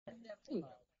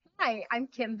Hi, I'm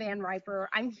Kim Van Riper.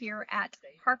 I'm here at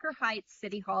Harker Heights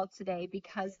City Hall today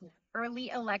because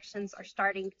early elections are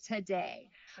starting today.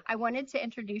 I wanted to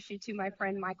introduce you to my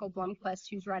friend Michael Blomquist,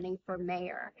 who's running for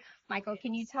mayor. Michael,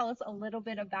 can you tell us a little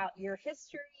bit about your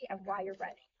history and why you're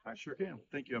running? I sure can.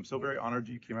 Thank you. I'm so very honored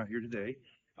you came out here today.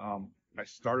 I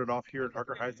started off here at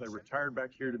Harker Heights. I retired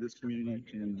back here to this community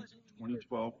in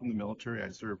 2012 from the military. I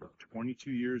served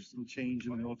 22 years and change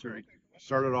in the military.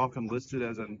 Started off enlisted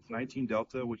as a 19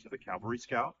 Delta, which is a cavalry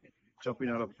scout, jumping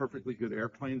out of perfectly good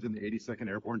airplanes in the 82nd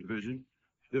Airborne Division.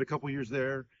 Did a couple years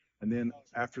there. And then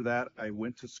after that, I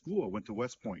went to school. I went to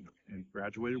West Point and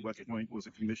graduated West Point, was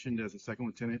commissioned as a second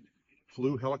lieutenant,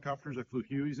 flew helicopters. I flew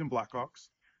Hueys and Blackhawks.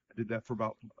 I did that for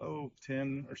about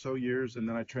 10 or so years, and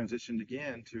then I transitioned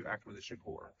again to Acquisition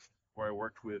Corps, where I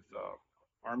worked with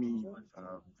Army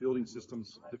fielding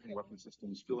systems, different weapon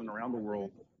systems, fielding around the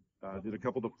world. Did a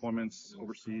couple deployments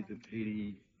overseas in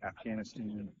Haiti,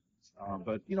 Afghanistan.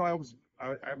 But I was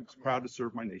proud to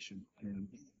serve my nation, and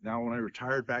now when I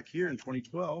retired back here in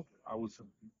 2012, I was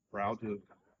proud to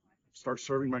start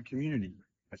serving my community.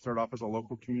 I started off as a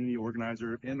local community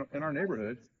organizer in our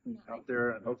neighborhood out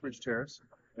there at Oak Ridge Terrace,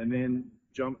 and then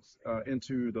jumped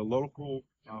into the local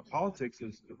politics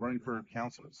as running for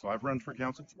council. So I've run for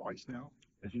council twice now.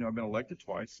 As you know, I've been elected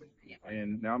twice,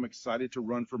 and now I'm excited to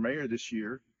run for mayor this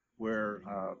year, where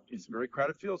it's a very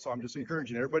crowded field. So I'm just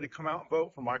encouraging everybody to come out and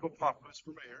vote for Michael Pappas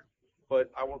for mayor.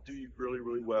 But I will do really,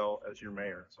 really well as your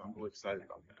mayor. So I'm really excited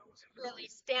about that. Really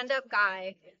stand up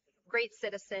guy, great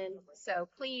citizen. So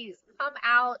please come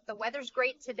out. The weather's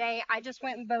great today. I just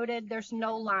went and voted. There's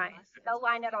no line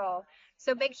at all.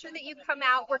 So make sure that you come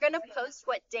out. We're going to post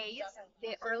what days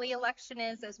the early election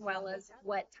is, as well as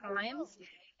what times,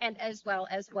 and as well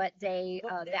as what day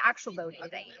the actual voting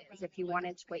day is if you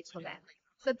wanted to wait till then.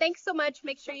 So thanks so much.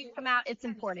 Make sure you come out. It's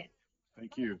important.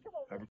 Thank you. Have a